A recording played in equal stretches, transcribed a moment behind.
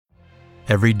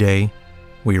Every day,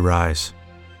 we rise,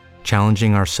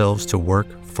 challenging ourselves to work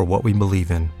for what we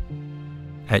believe in.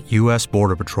 At U.S.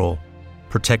 Border Patrol,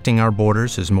 protecting our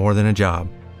borders is more than a job.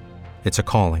 It's a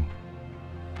calling.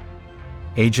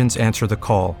 Agents answer the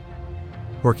call,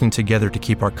 working together to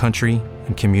keep our country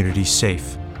and communities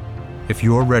safe. If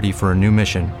you're ready for a new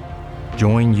mission,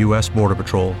 join U.S. Border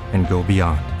Patrol and go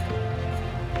beyond.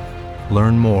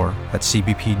 Learn more at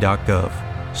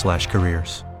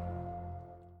cbp.gov/careers.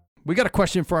 We got a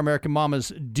question for American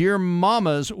Mamas. Dear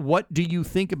Mamas, what do you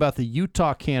think about the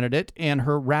Utah candidate and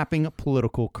her rapping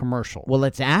political commercial? Well,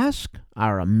 let's ask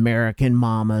our American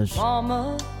Mamas.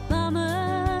 Mama,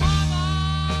 mama.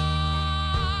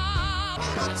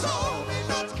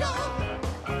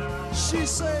 She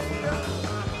said,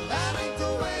 that ain't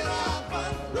the way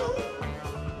I know.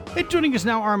 Hey, tuning is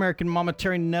now our American Mama,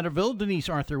 Terry Netterville. Denise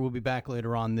Arthur will be back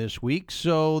later on this week.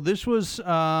 So this was,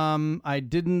 I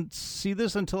didn't see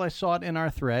this until I saw it in our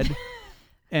thread,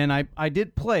 and I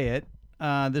did play it.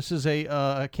 This is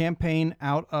a campaign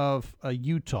out of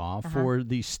Utah for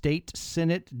the state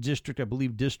Senate district, I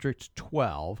believe District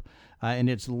 12, and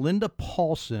it's Linda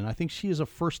Paulson. I think she is a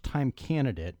first-time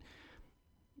candidate.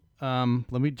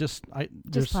 Let me just play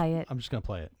it. I'm just going to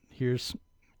play it. Here's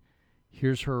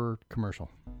her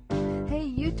commercial. Hey,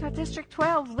 Utah District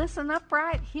 12, listen up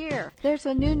right here. There's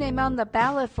a new name on the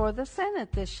ballot for the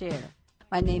Senate this year.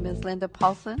 My name is Linda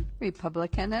Paulson,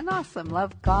 Republican and awesome.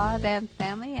 Love God and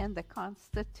family and the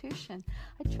Constitution.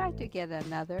 I tried to get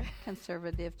another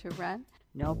conservative to run.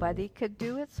 Nobody could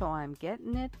do it, so I'm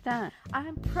getting it done.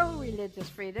 I'm pro-religious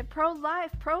freedom,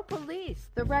 pro-life, pro-police,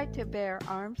 the right to bear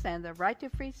arms and the right to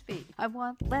free speech. I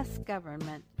want less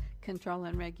government control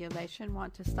and regulation,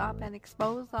 want to stop and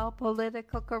expose all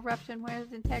political corruption where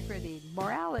there's integrity,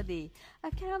 morality,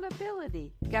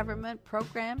 accountability. Government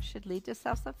programs should lead to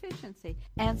self-sufficiency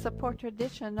and support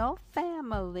traditional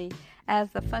family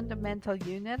as the fundamental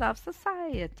unit of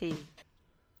society.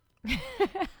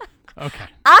 Okay.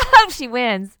 I hope she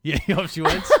wins. Yeah, you hope she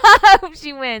wins? I hope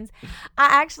she wins. I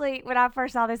actually, when I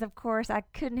first saw this, of course, I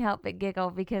couldn't help but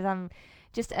giggle because I'm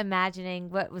just imagining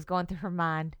what was going through her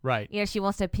mind. Right. You know, she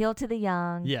wants to appeal to the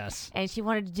young. Yes. And she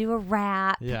wanted to do a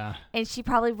rap. Yeah. And she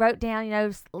probably wrote down, you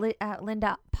know,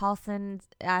 Linda Paulson,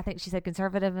 I think she said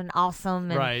conservative and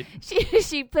awesome. And right.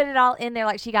 She put it all in there.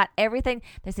 Like she got everything.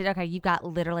 They said, okay, you've got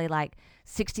literally like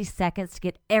 60 seconds to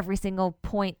get every single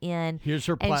point in. Here's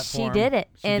her platform. And she did it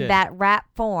in that rap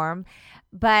form.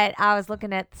 But I was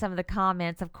looking at some of the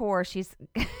comments. Of course, she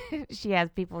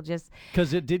has people just...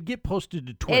 Because it did get posted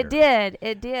to Twitter.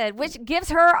 It did, which gives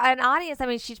her an audience. I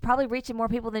mean, she's probably reaching more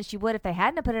people than she would if they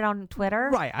hadn't put it on Twitter.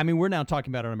 Right. I mean, we're now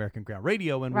talking about on American Ground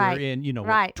Radio, and we're in,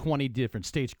 what, 20 different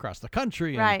states across the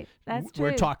country. And right. That's true.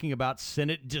 We're talking about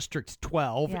Senate District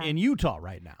 12 in Utah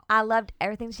right now. I loved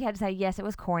everything she had to say. Yes, it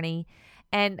was corny.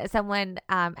 And someone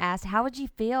asked, how would you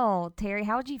feel, Terry?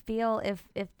 How would you feel if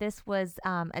this was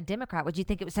a Democrat? Would you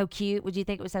think it was so cute? Would you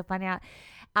think it was so funny? I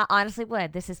honestly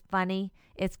would. This is funny.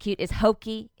 It's cute. It's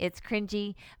hokey. It's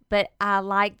cringy. But I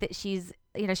like that she's,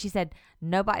 you know, she said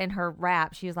nobody in her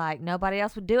rap. She was like, nobody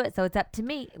else would do it, so it's up to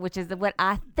me, which is what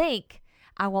I think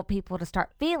I want people to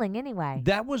start feeling anyway.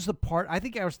 That was the part, I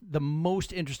think that was the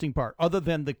most interesting part, other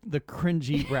than the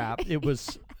cringy rap. It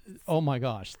was, oh my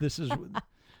gosh, this is...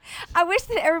 I wish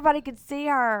that everybody could see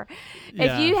her.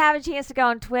 Yeah. If you have a chance to go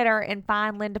on Twitter and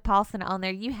find Linda Paulson on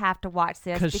there, you have to watch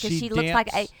this because she looks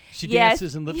like a... She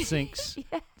dances and lip syncs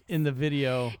in the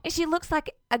video. And she looks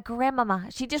like a grandmama.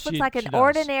 She just looks like an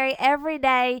ordinary,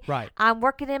 everyday, I'm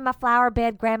working in my flower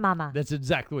bed grandmama. That's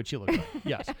exactly what she looks like,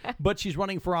 yes. But she's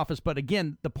running for office. But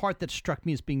again, the part that struck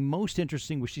me as being most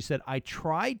interesting was she said, I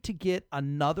tried to get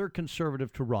another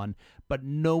conservative to run, but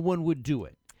no one would do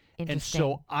it. And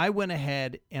so I went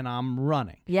ahead and I'm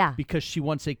running. Yeah. Because she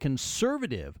wants a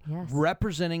conservative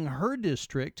representing her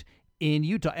district in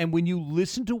Utah. And when you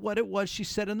listen to what it was she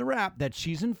said in the rap that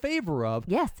she's in favor of,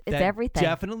 it's that everything.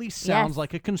 Definitely sounds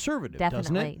like a conservative,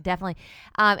 doesn't it? Definitely.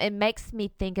 It makes me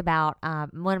think about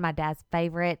one of my dad's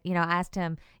favorite. You know, I asked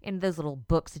him in those little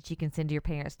books that you can send to your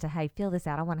parents to, hey, fill this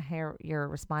out. I want to hear your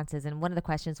responses. And one of the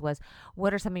questions was,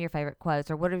 what are some of your favorite quotes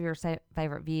or what are your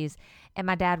favorite views? And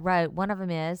my dad wrote, one of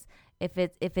them is, if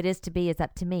it is to be, it's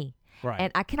up to me. Right.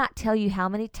 And I cannot tell you how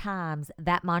many times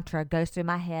that mantra goes through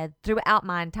my head throughout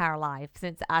my entire life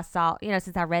since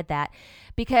I read that.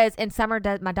 Because in summer,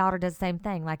 my daughter does the same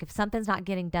thing. Like if something's not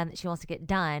getting done that she wants to get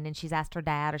done, and she's asked her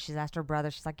dad or she's asked her brother,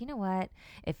 she's like, you know what?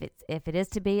 If it is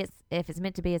to be, if it's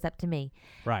meant to be, it's up to me.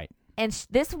 Right. And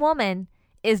this woman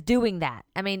is doing that.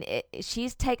 I mean, she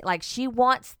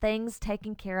wants things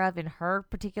taken care of in her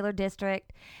particular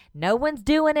district. No one's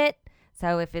doing it.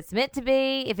 So if it's meant to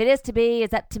be, if it is to be,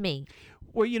 it's up to me.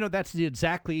 Well, that's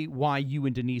exactly why you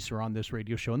and Denise are on this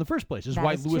radio show in the first place. Is That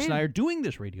why is Lewis and true. I are doing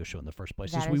this radio show in the first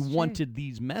place. That Is we is true. wanted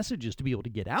these messages to be able to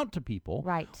get out to people.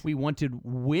 Right. We wanted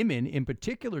women in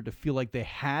particular to feel like they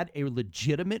had a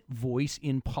legitimate voice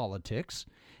in politics,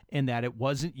 and that it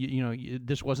wasn't,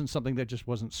 this wasn't something that just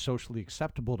wasn't socially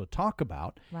acceptable to talk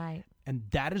about. Right. And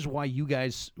that is why you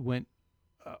guys went,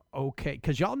 okay,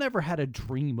 because y'all never had a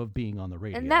dream of being on the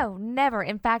radio. No, never.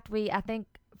 In fact, I think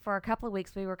for a couple of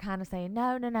weeks we were kind of saying,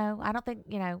 no. I don't think,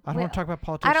 I don't want to talk about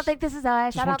politics. I don't think this is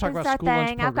us. Just I wanna don't talk think this about is school our lunch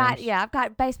thing. programs. I've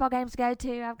got baseball games to go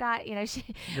to. I've got, we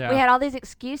Yeah. had all these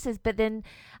excuses, but then,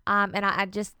 and I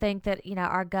just think that,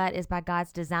 our gut is by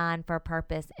God's design for a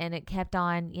purpose, and it kept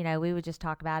on, we would just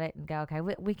talk about it and go, okay,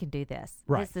 we can do this.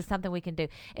 Right. This is something we can do.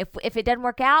 If it doesn't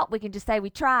work out, we can just say we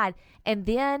tried, and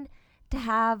then to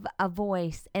have a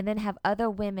voice and then have other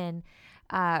women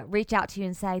reach out to you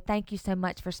and say, thank you so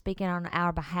much for speaking on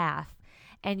our behalf.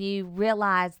 And you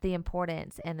realize the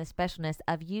importance and the specialness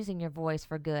of using your voice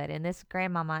for good. And this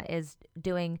grandmama is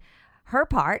doing her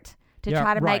part to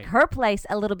try to make her place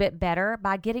a little bit better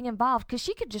by getting involved, because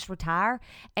she could just retire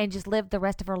and just live the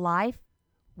rest of her life.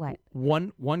 What?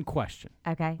 One question,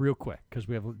 Okay. real quick, because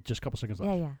we have just a couple seconds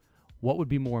left. Yeah. What would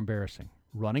be more embarrassing,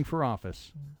 running for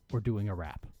office or doing a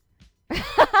rap?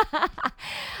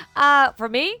 For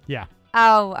me? Yeah.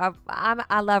 Oh,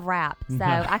 I love rap, so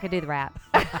I could do the rap.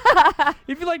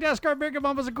 If you'd like to ask our American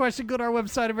Mamas a question, go to our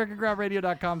website,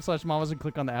 AmericanGroundRadio.com/mamas, and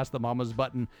click on the Ask the Mamas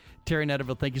button. Terry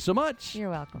Netterville, thank you so much. You're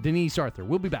welcome. Denise Arthur,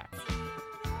 we'll be back.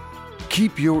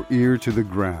 Keep your ear to the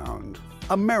ground.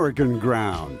 American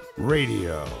Ground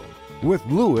Radio with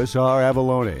Louis R.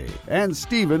 Avalone and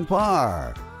Stephen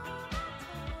Parr.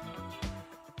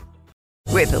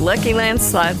 With the Lucky Land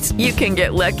Slots, you can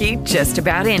get lucky just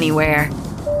about anywhere.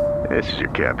 This is your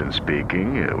captain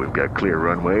speaking. We've got clear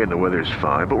runway and the weather's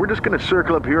fine, but we're just going to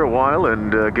circle up here a while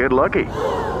and get lucky.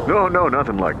 No,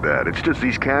 nothing like that. It's just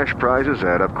these cash prizes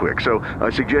add up quick. So I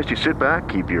suggest you sit back,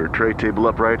 keep your tray table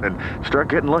upright, and start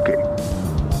getting lucky.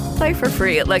 Play for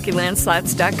free at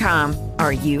LuckyLandSlots.com.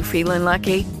 Are you feeling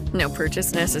lucky? No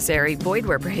purchase necessary. Void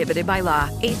where prohibited by law.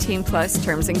 18+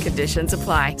 terms and conditions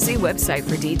apply. See website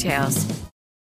for details.